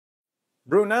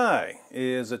Brunei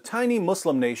is a tiny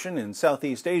Muslim nation in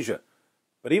Southeast Asia,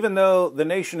 but even though the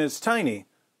nation is tiny,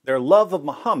 their love of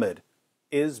Muhammad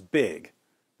is big.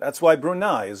 That's why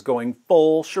Brunei is going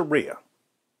full Sharia.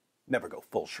 Never go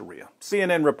full Sharia.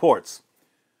 CNN reports,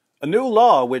 a new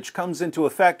law which comes into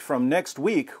effect from next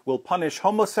week will punish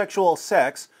homosexual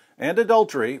sex and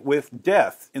adultery with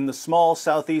death in the small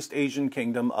Southeast Asian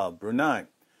kingdom of Brunei.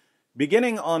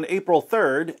 Beginning on April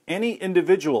 3rd, any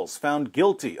individuals found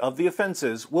guilty of the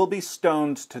offenses will be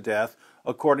stoned to death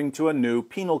according to a new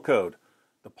penal code.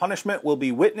 The punishment will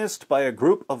be witnessed by a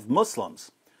group of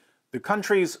Muslims. The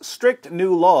country's strict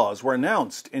new laws were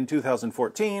announced in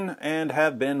 2014 and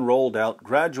have been rolled out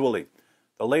gradually.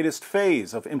 The latest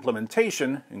phase of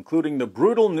implementation, including the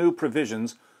brutal new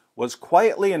provisions, was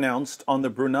quietly announced on the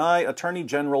Brunei Attorney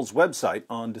General's website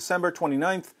on December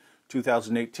 29,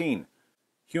 2018.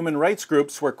 Human rights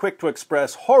groups were quick to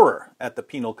express horror at the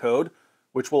penal code,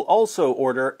 which will also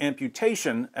order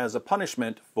amputation as a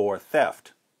punishment for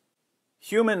theft.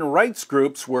 Human rights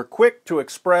groups were quick to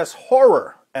express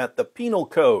horror at the penal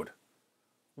code.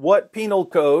 What penal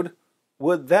code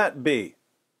would that be?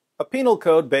 A penal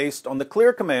code based on the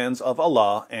clear commands of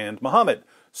Allah and Muhammad.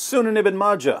 Sunan ibn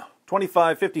Majah,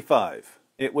 2555.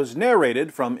 It was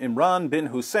narrated from Imran bin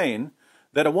Hussein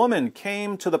that a woman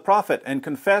came to the Prophet and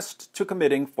confessed to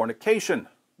committing fornication.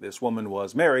 This woman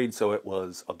was married, so it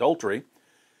was adultery.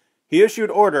 He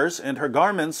issued orders, and her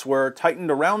garments were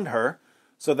tightened around her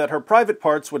so that her private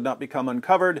parts would not become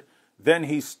uncovered. Then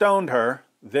he stoned her.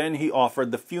 Then he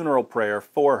offered the funeral prayer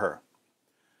for her.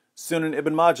 Sunan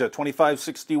ibn Majah,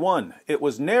 2561. It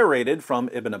was narrated from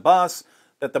Ibn Abbas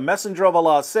that the Messenger of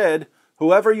Allah said,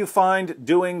 "Whoever you find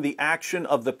doing the action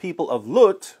of the people of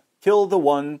Lut, kill the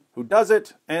one who does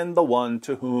it and the one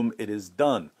to whom it is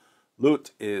done."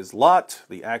 Lut is Lot.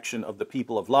 The action of the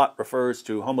people of Lot refers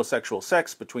to homosexual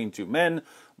sex between two men.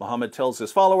 Muhammad tells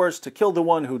his followers to kill the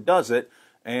one who does it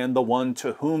and the one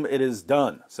to whom it is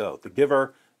done. So the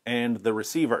giver and the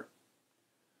receiver.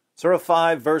 Surah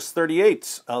 5, verse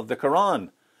 38 of the Quran.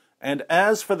 And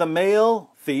as for the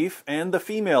male thief and the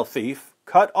female thief,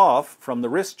 cut off from the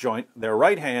wrist joint their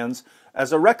right hands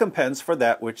as a recompense for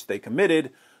that which they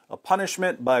committed, a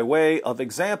punishment by way of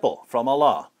example from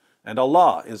Allah, and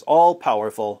Allah is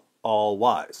all-powerful,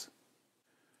 all-wise.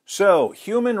 So,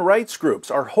 human rights groups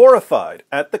are horrified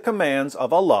at the commands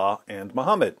of Allah and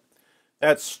Muhammad.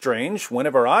 That's strange.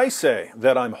 Whenever I say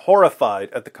that I'm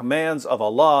horrified at the commands of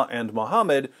Allah and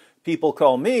Muhammad, people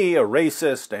call me a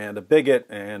racist and a bigot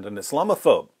and an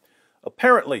Islamophobe.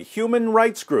 Apparently, human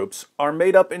rights groups are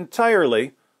made up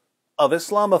entirely of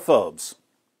Islamophobes.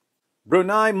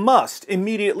 Brunei must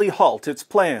immediately halt its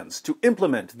plans to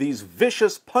implement these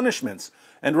vicious punishments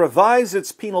and revise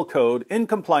its penal code in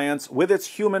compliance with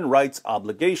its human rights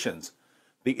obligations.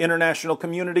 The international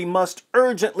community must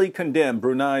urgently condemn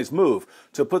Brunei's move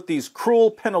to put these cruel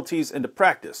penalties into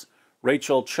practice,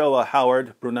 Rachel Choa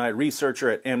Howard, Brunei researcher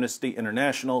at Amnesty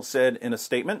International, said in a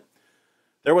statement.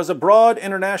 There was a broad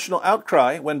international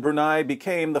outcry when Brunei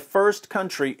became the first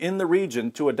country in the region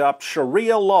to adopt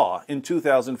Sharia law in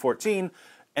 2014,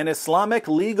 an Islamic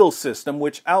legal system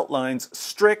which outlines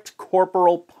strict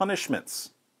corporal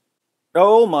punishments.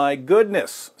 Oh my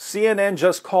goodness, CNN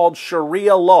just called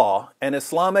Sharia law an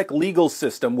Islamic legal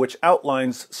system which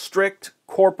outlines strict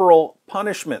corporal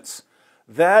punishments.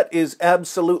 That is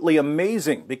absolutely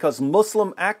amazing because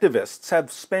Muslim activists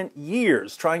have spent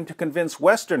years trying to convince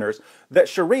Westerners that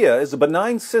Sharia is a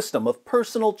benign system of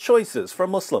personal choices for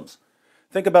Muslims.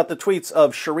 Think about the tweets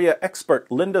of Sharia expert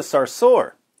Linda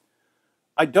Sarsour.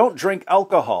 I don't drink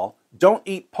alcohol, don't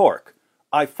eat pork.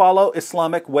 I follow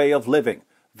Islamic way of living.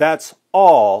 That's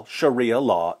all Sharia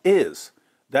law is.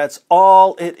 That's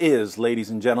all it is, ladies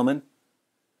and gentlemen.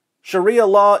 Sharia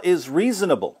law is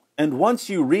reasonable. And once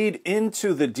you read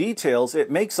into the details, it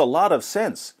makes a lot of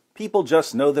sense. People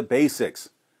just know the basics.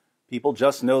 People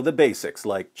just know the basics,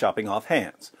 like chopping off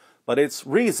hands. But it's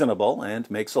reasonable and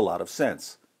makes a lot of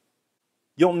sense.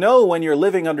 You'll know when you're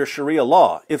living under Sharia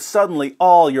law if suddenly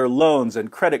all your loans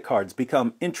and credit cards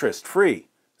become interest-free.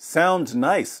 Sounds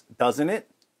nice, doesn't it?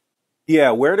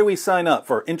 Yeah, where do we sign up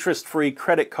for interest-free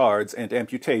credit cards and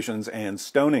amputations and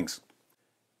stonings?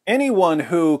 Anyone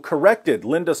who corrected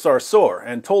Linda Sarsour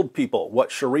and told people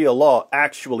what Sharia law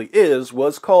actually is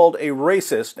was called a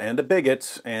racist and a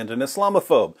bigot and an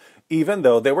Islamophobe, even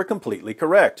though they were completely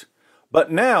correct.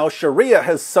 But now Sharia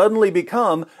has suddenly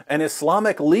become an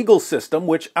Islamic legal system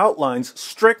which outlines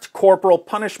strict corporal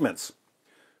punishments.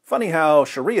 Funny how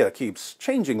Sharia keeps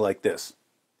changing like this.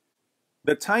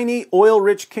 The tiny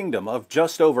oil-rich kingdom of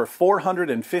just over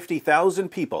 450,000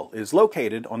 people is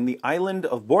located on the island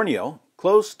of Borneo,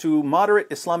 close to moderate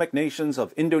Islamic nations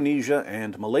of Indonesia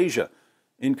and Malaysia.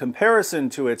 In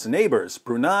comparison to its neighbors,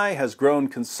 Brunei has grown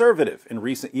conservative in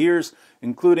recent years,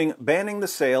 including banning the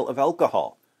sale of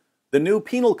alcohol. The new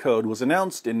penal code was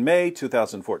announced in May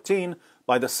 2014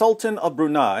 by the Sultan of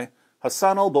Brunei,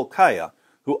 Hassan al-Bolkiah,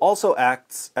 who also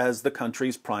acts as the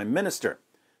country's prime minister.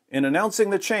 In announcing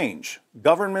the change,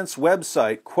 government's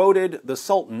website quoted the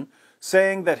Sultan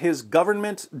saying that his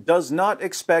government does not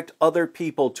expect other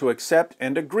people to accept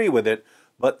and agree with it,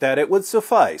 but that it would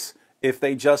suffice if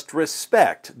they just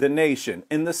respect the nation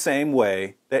in the same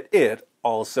way that it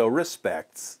also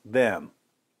respects them.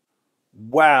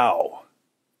 Wow!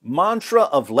 Mantra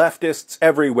of leftists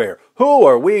everywhere. Who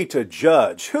are we to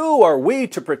judge? Who are we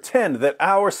to pretend that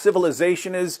our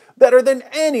civilization is better than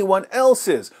anyone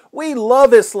else's? We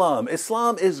love Islam.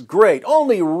 Islam is great.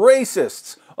 Only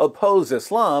racists oppose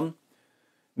Islam.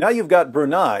 Now you've got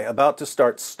Brunei about to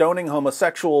start stoning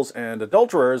homosexuals and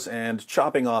adulterers and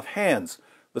chopping off hands.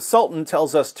 The Sultan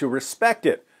tells us to respect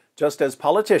it, just as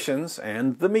politicians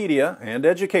and the media and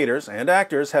educators and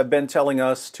actors have been telling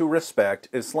us to respect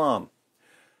Islam.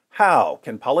 How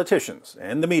can politicians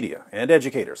and the media and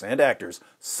educators and actors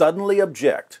suddenly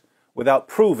object without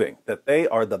proving that they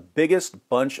are the biggest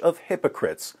bunch of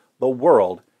hypocrites the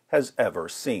world has ever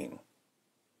seen?